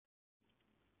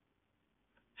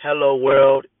Hello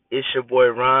world, it's your boy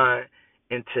Ron,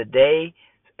 and today's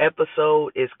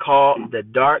episode is called The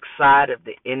Dark Side of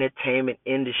the Entertainment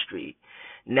Industry.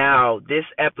 Now, this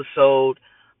episode,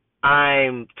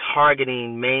 I'm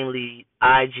targeting mainly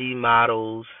IG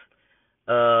models,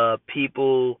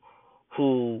 people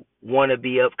who want to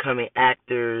be upcoming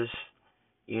actors,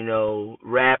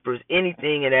 rappers,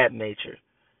 anything of that nature.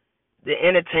 The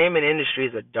entertainment industry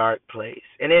is a dark place,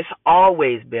 and it's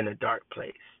always been a dark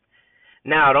place.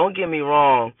 Now, don't get me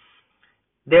wrong,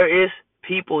 there is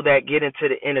people that get into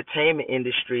the entertainment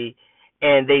industry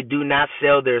and they do not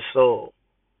sell their soul.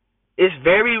 It's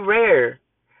very rare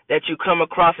that you come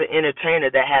across an entertainer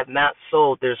that has not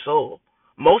sold their soul.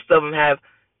 Most of them have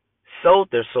sold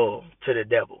their soul to the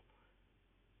devil.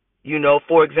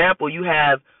 For example, you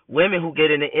have women who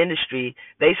get in the industry,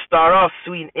 they start off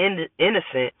sweet and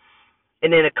innocent,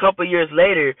 and then a couple years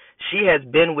later, she has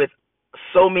been with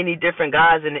so many different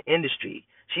guys in the industry.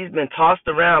 She's been tossed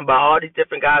around by all these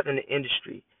different guys in the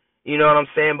industry. You know what I'm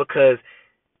saying? Because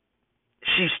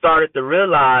she started to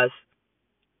realize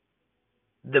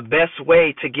the best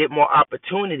way to get more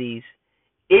opportunities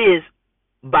is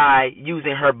by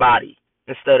using her body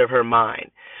instead of her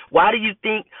mind. Why do you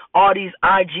think all these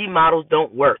IG models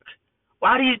don't work?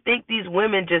 Why do you think these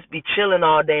women just be chilling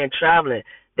all day and traveling?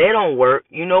 They don't work.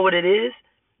 You know what it is?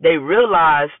 They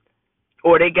realized,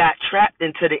 or they got trapped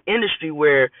into the industry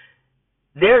where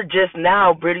they're just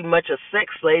now pretty much a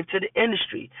sex slave to the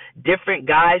industry. Different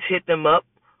guys hit them up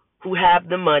who have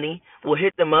the money, will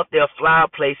hit them up. They'll fly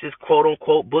out places, quote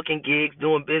unquote, booking gigs,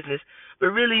 doing business. But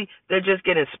really, they're just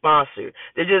getting sponsored.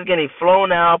 They're just getting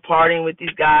flown out, partying with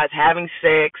these guys, having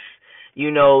sex,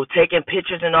 taking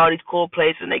pictures in all these cool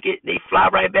places, and they fly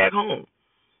right back home.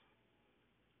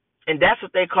 And that's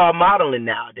what they call modeling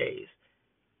nowadays.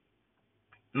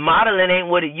 Modeling ain't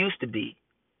what it used to be.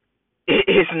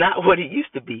 It's not what it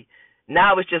used to be.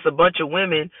 Now it's just a bunch of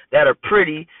women that are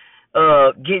pretty,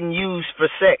 getting used for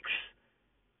sex,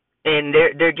 and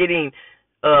they're getting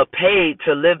paid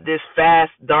to live this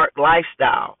fast, dark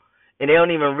lifestyle, and they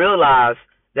don't even realize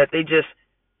that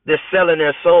they're selling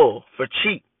their soul for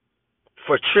cheap,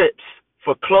 for trips,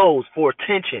 for clothes, for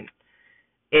attention,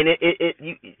 and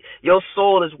your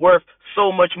soul is worth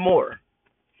so much more.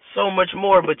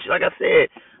 But like I said,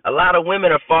 a lot of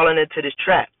women are falling into this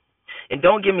trap. And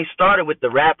don't get me started with the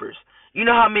rappers. You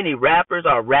know how many rappers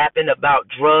are rapping about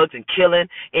drugs and killing,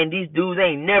 and these dudes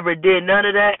ain't never did none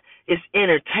of that? It's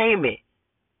entertainment.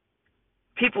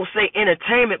 People say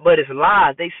entertainment, but it's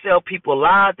lies. They sell people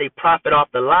lies. They profit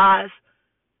off the lies.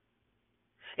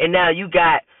 And now you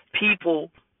got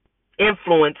people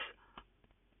influenced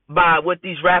by what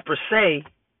these rappers say,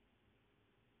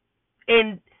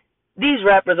 and these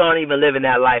rappers aren't even living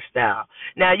that lifestyle.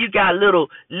 Now you got little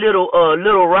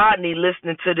Rodney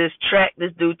listening to this track.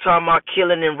 This dude talking about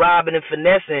killing and robbing and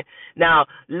finessing. Now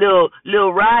Lil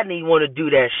Rodney want to do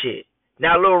that shit.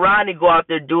 Now Lil Rodney go out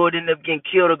there, do it, end up getting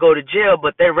killed or go to jail.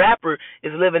 But that rapper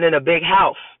is living in a big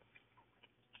house,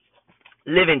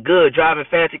 living good, driving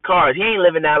fancy cars. He ain't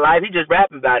living that life. He just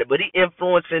rapping about it. But he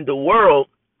influencing the world,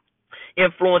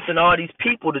 influencing all these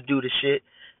people to do the shit.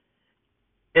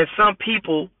 And some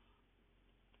people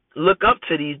look up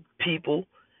to these people.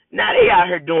 Now they out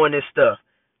here doing this stuff,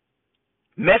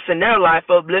 messing their life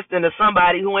up, listening to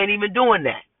somebody who ain't even doing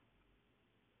that.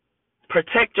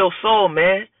 Protect your soul,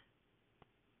 man.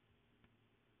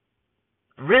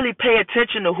 Really pay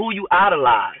attention to who you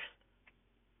idolize.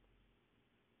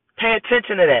 Pay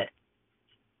attention to that.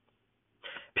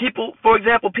 People, for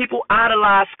example, people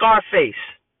idolize Scarface,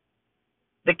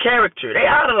 the character. They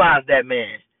idolize that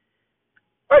man.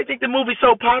 Why do you think the movie's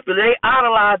so popular? They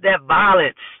idolize that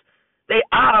violence. They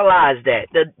idolize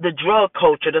that. The drug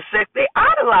culture, the sex, they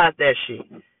idolize that shit.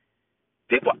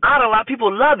 People idolize, people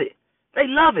love it. They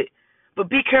love it. But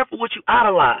be careful what you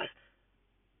idolize.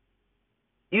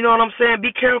 You know what I'm saying?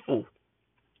 Be careful.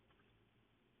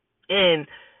 And,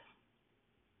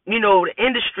 the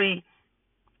industry,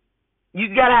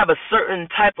 you got to have a certain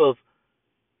type of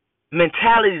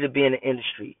mentality to be in the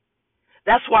industry.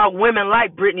 That's why women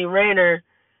like Brittany Renner,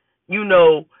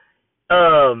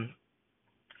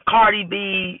 Cardi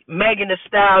B, Megan Thee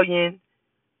Stallion,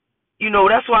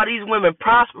 that's why these women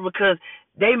prosper, because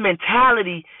they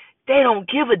mentality, they don't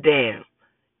give a damn.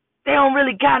 They don't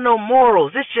really got no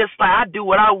morals. It's just like, I do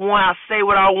what I want, I say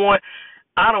what I want,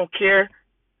 I don't care.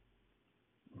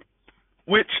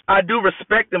 Which I do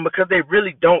respect them, because they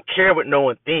really don't care what no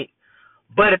one thinks.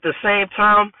 But at the same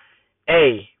time,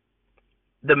 hey,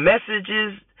 the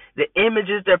messages, the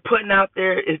images they're putting out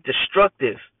there is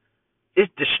destructive.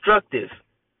 It's destructive.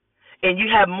 And you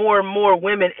have more and more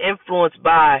women influenced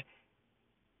by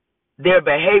their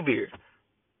behavior.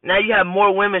 Now you have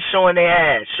more women showing their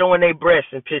ass, showing their breasts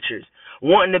in pictures,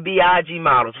 wanting to be IG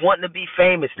models, wanting to be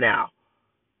famous now.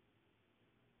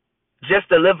 Just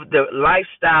to live the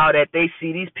lifestyle that they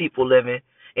see these people living,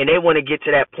 and they want to get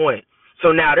to that point.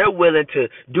 So now they're willing to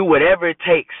do whatever it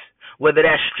takes, whether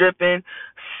that's stripping,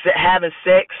 having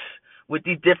sex with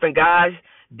these different guys,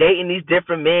 dating these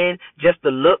different men just to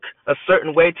look a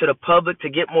certain way to the public to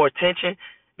get more attention.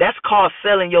 That's called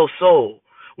selling your soul.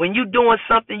 When you're doing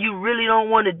something you really don't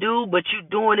want to do, but you're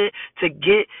doing it to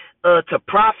get to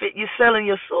profit, you're selling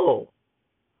your soul.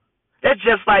 That's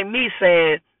just like me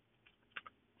saying,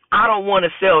 I don't want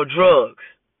to sell drugs,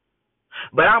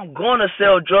 but I'm going to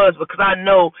sell drugs because I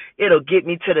know it'll get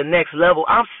me to the next level.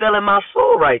 I'm selling my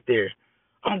soul right there.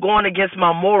 I'm going against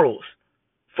my morals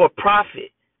for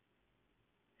profit.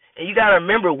 And you got to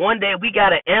remember, one day we got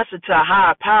to answer to a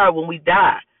higher power when we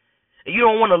die. And you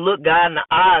don't want to look God in the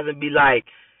eyes and be like,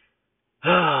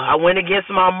 I went against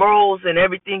my morals and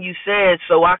everything you said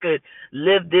so I could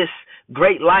live this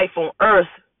great life on earth,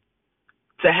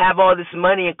 to have all this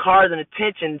money and cars and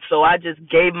attention, so I just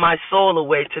gave my soul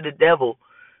away to the devil.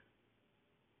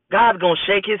 God's going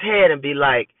to shake his head and be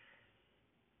like,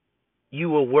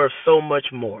 you were worth so much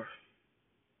more.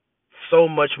 So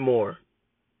much more.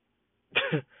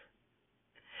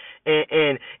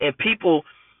 and people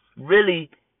really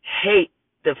hate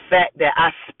the fact that I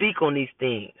speak on these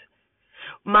things.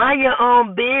 Mind your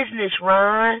own business,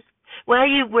 Ron. What are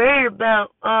you worried about?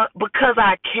 Because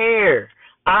I care.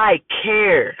 I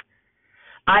care.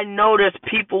 I know there's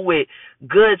people with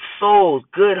good souls,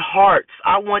 good hearts.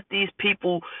 I want these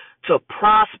people to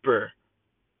prosper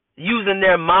using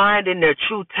their mind and their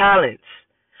true talents,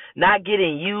 not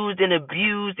getting used and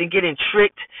abused and getting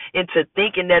tricked into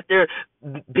thinking that they're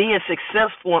being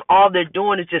successful and all they're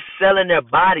doing is just selling their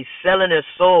body, selling their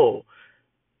soul,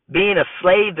 being a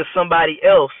slave to somebody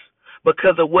else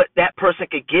because of what that person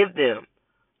could give them.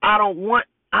 I don't want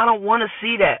to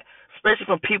see that, especially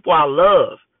from people I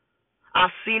love.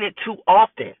 I've seen it too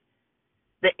often.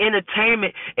 The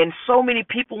entertainment, and so many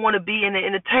people want to be in the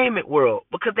entertainment world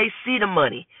because they see the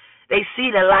money. They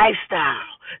see the lifestyle,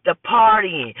 the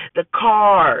partying, the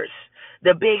cars,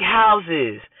 the big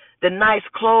houses, the nice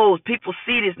clothes. People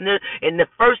see this, and the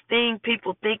first thing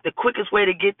people think, the quickest way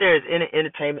to get there is in the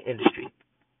entertainment industry.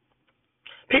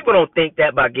 People don't think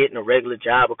that by getting a regular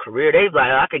job or career. They're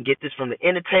like, I can get this from the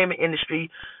entertainment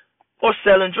industry or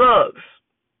selling drugs.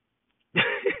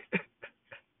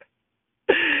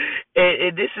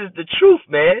 and this is the truth,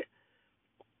 man.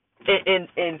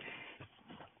 And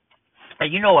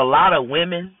you know, a lot of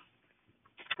women,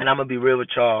 and I'm going to be real with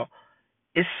y'all,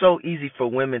 it's so easy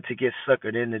for women to get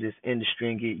suckered into this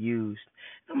industry and get used.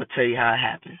 I'm going to tell you how it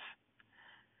happens.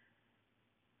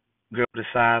 Girl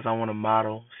decides, I want to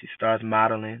model. She starts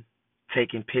modeling,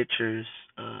 taking pictures,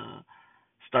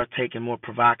 start taking more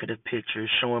provocative pictures,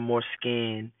 showing more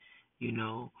skin, you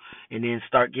know, and then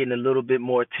start getting a little bit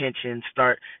more attention,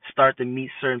 start to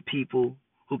meet certain people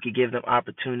who could give them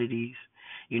opportunities.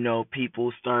 You know,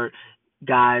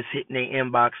 guys hitting their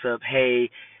inbox up, hey,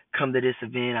 come to this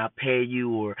event, I'll pay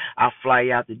you, or I'll fly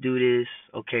you out to do this.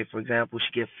 Okay, for example,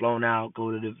 she get flown out,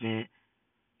 go to the event,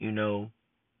 you know.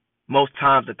 Most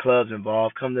times the club's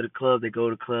involved. Come to the club, they go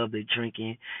to the club, they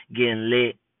drinking, getting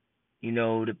lit. You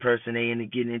know, the person, they end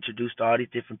up getting introduced to all these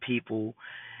different people.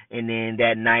 And then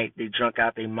that night, they drunk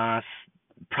out their minds,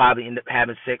 probably end up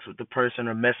having sex with the person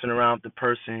or messing around with the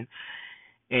person.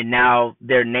 And now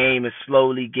their name is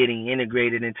slowly getting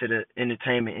integrated into the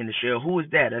entertainment industry. Who is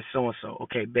that? That's so-and-so.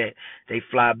 Okay, bet. They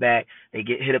fly back. They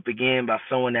get hit up again by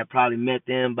someone that probably met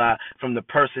them from the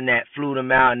person that flew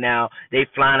them out. Now they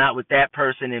flying out with that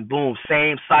person, and boom,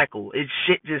 same cycle.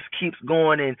 Shit just keeps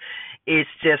going, and it's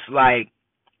just like,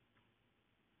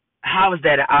 how is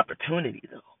that an opportunity,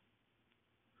 though?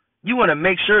 You want to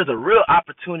make sure it's a real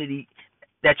opportunity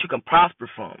that you can prosper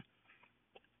from.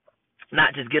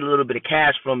 Not just get a little bit of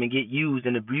cash from and get used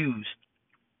and abused.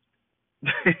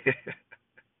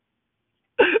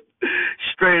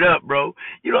 Straight up, bro.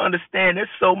 You don't understand. There's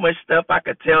so much stuff I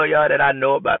could tell y'all that I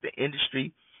know about the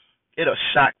industry. It'll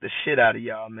shock the shit out of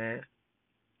y'all, man.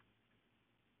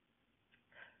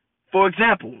 For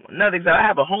example, I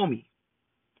have a homie.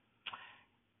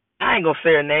 I ain't going to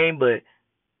say her name, but,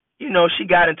 you know, she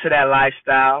got into that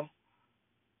lifestyle.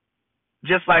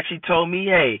 Just like she told me,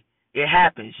 hey, it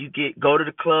happens. You go to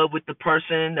the club with the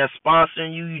person that's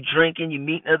sponsoring you. You drinking. You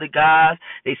meeting other guys.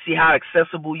 They see how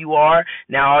accessible you are.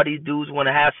 Now all these dudes want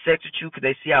to have sex with you because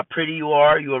they see how pretty you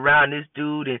are. You around this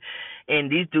dude,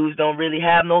 and these dudes don't really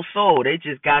have no soul. They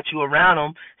just got you around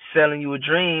them, selling you a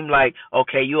dream. Like,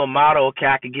 okay, you a model. Okay,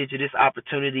 I can get you this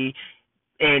opportunity,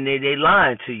 and they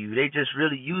lying to you. They just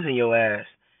really using your ass.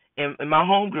 And my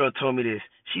homegirl told me this.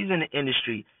 She's in the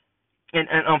industry, and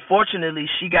unfortunately,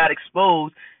 she got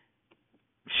exposed.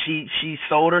 She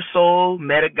sold her soul,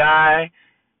 met a guy,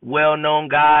 well-known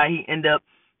guy. He ended up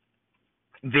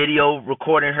video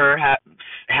recording her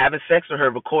having sex with her,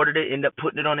 recorded it, ended up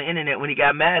putting it on the internet when he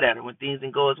got mad at her, when things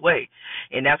didn't go his way.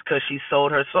 And that's because she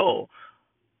sold her soul.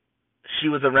 She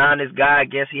was around this guy. I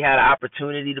guess he had an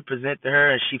opportunity to present to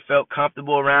her, and she felt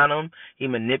comfortable around him. He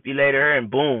manipulated her, and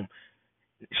boom,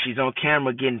 she's on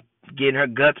camera getting her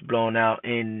guts blown out.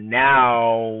 And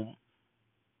now,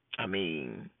 I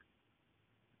mean,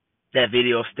 that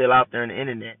video's still out there on the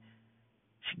internet.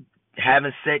 She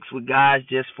having sex with guys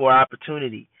just for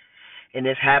opportunity. And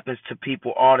this happens to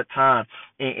people all the time.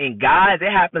 And guys,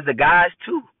 it happens to guys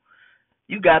too.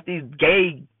 You got these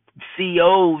gay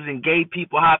CEOs and gay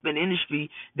people hopping in the industry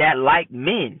that like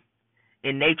men.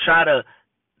 And they try to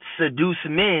seduce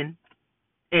men.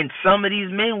 And some of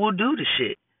these men will do the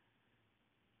shit.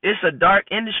 It's a dark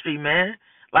industry, man.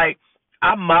 Like,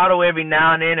 I model every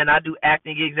now and then, and I do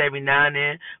acting gigs every now and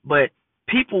then. But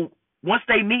people, once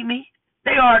they meet me,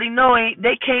 they already know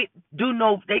they can't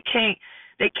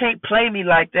play me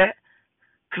like that,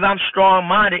 because I'm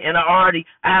strong-minded and I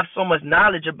have so much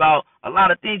knowledge about a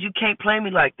lot of things. You can't play me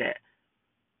like that.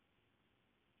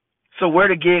 So where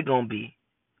the gig gonna be?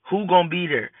 Who gonna be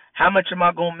there? How much am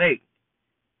I gonna make?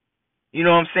 You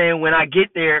know what I'm saying? When I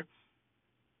get there,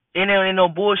 ain't no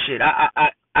bullshit.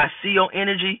 I see your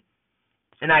energy,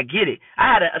 and I get it.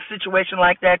 I had a situation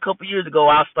like that a couple years ago.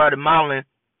 I started modeling,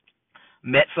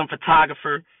 met some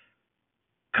photographer.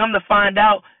 Come to find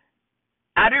out,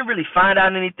 I didn't really find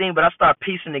out anything, but I started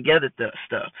piecing together the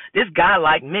stuff. This guy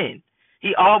liked men.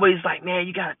 He always like, man,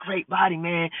 you got a great body,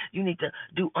 man. You need to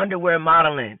do underwear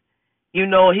modeling. You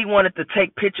know, he wanted to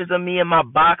take pictures of me in my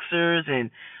boxers and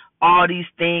all these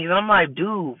things. And I'm like,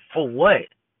 dude, for what?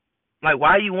 Like,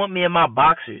 why do you want me in my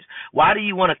boxers? Why do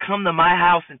you want to come to my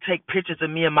house and take pictures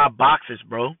of me in my boxers,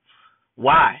 bro?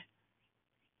 Why?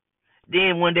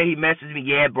 Then one day he messaged me,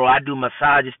 yeah, bro, I do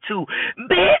massages too.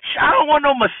 Bitch, I don't want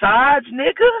no massage,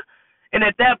 nigga. And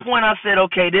at that point I said,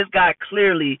 okay, this guy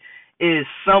clearly is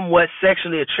somewhat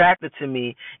sexually attracted to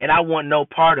me, and I want no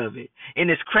part of it. And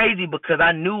it's crazy because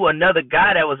I knew another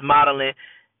guy that was modeling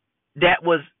that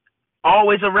was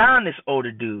always around this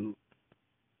older dude.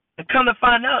 And come to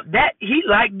find out that he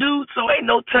liked dudes, so ain't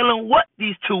no telling what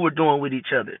these two were doing with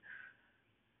each other.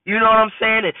 You know what I'm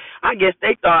saying? And I guess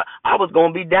they thought I was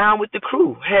going to be down with the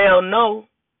crew. Hell no.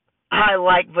 I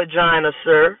like vagina,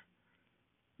 sir.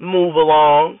 Move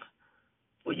along.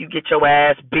 Well, you get your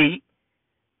ass beat.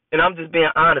 And I'm just being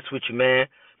honest with you, man.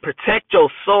 Protect your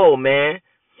soul, man.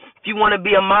 If you want to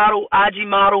be a model, IG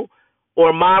model,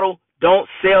 or model, don't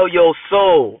sell your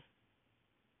soul.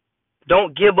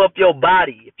 Don't give up your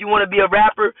body. If you want to be a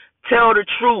rapper, tell the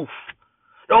truth.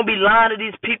 Don't be lying to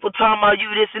these people talking about you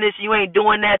this and this. You ain't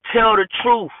doing that. Tell the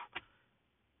truth.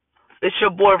 It's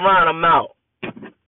your boy Ron. I'm out.